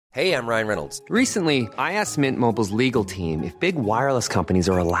Hey, I'm Ryan Reynolds. Recently, I asked Mint Mobile's legal team if big wireless companies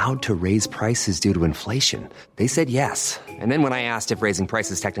are allowed to raise prices due to inflation. They said yes. And then when I asked if raising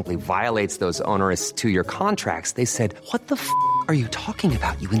prices technically violates those onerous two-year contracts, they said, "What the f*** are you talking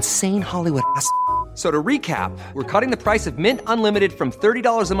about, you insane Hollywood ass?" So to recap, we're cutting the price of Mint Unlimited from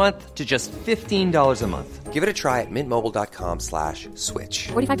 $30 a month to just $15 a month. Give it a try at mintmobile.com/switch.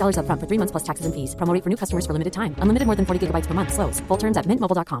 $45 up front for 3 months plus taxes and fees. Promo rate for new customers for limited time. Unlimited more than 40 gigabytes per month. Slows full terms at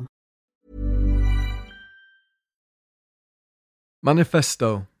mintmobile.com.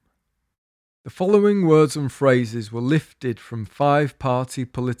 Manifesto. The following words and phrases were lifted from 5-party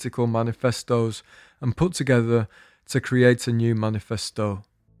political manifestos and put together to create a new manifesto.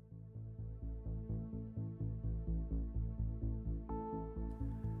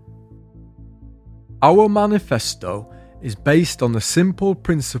 Our manifesto is based on the simple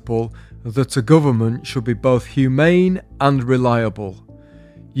principle that a government should be both humane and reliable.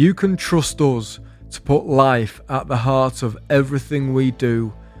 You can trust us to put life at the heart of everything we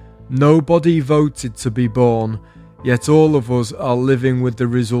do. Nobody voted to be born, yet all of us are living with the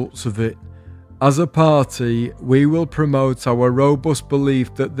results of it. As a party, we will promote our robust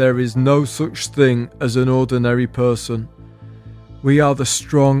belief that there is no such thing as an ordinary person. We are the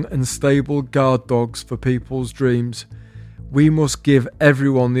strong and stable guard dogs for people's dreams. We must give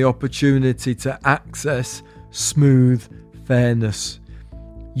everyone the opportunity to access smooth fairness.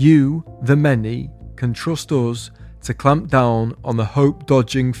 You, the many, can trust us to clamp down on the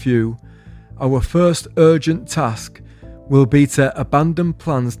hope-dodging few. Our first urgent task will be to abandon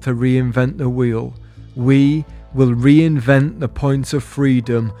plans to reinvent the wheel. We will reinvent the point of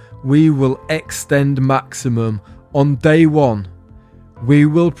freedom. We will extend maximum. On day one, we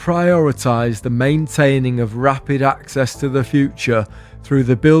will prioritise the maintaining of rapid access to the future through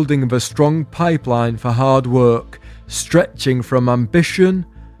the building of a strong pipeline for hard work, stretching from ambition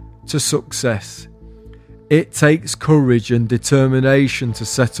to success. It takes courage and determination to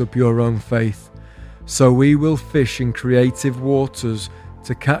set up your own faith, so we will fish in creative waters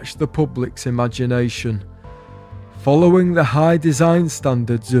to catch the public's imagination. Following the high design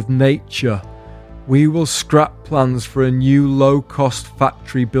standards of nature, we will scrap plans for a new low-cost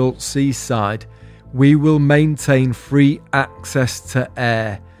factory-built seaside. We will maintain free access to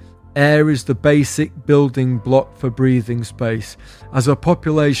air. Air is the basic building block for breathing space. As a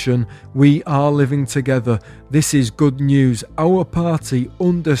population, we are living together. This is good news. Our party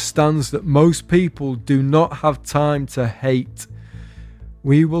understands that most people do not have time to hate.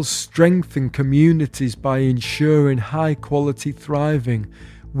 We will strengthen communities by ensuring high-quality thriving.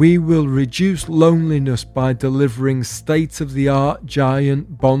 We will reduce loneliness by delivering state-of-the-art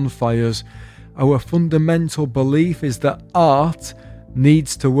giant bonfires. Our fundamental belief is that art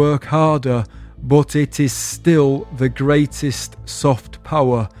needs to work harder, but it is still the greatest soft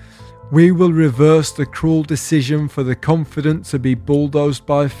power. We will reverse the cruel decision for the confident to be bulldozed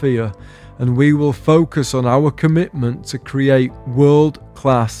by fear, and we will focus on our commitment to create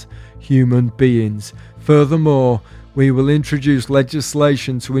world-class human beings. Furthermore, we will introduce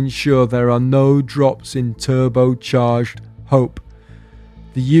legislation to ensure there are no drops in turbocharged hope.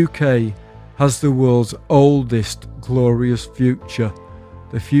 The UK has the world's oldest glorious future.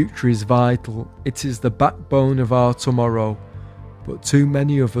 The future is vital. It is the backbone of our tomorrow. But too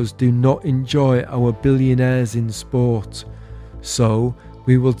many of us do not enjoy our billionaires in sport. So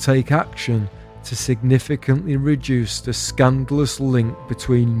we will take action to significantly reduce the scandalous link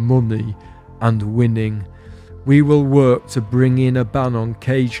between money and winning. We will work to bring in a ban on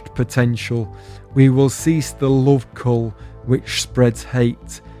caged potential. We will cease the love cull which spreads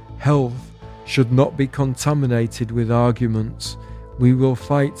hate. Health should not be contaminated with arguments. We will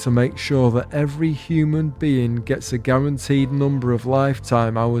fight to make sure that every human being gets a guaranteed number of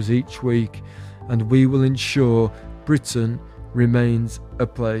lifetime hours each week, and we will ensure Britain remains a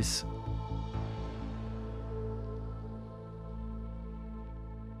place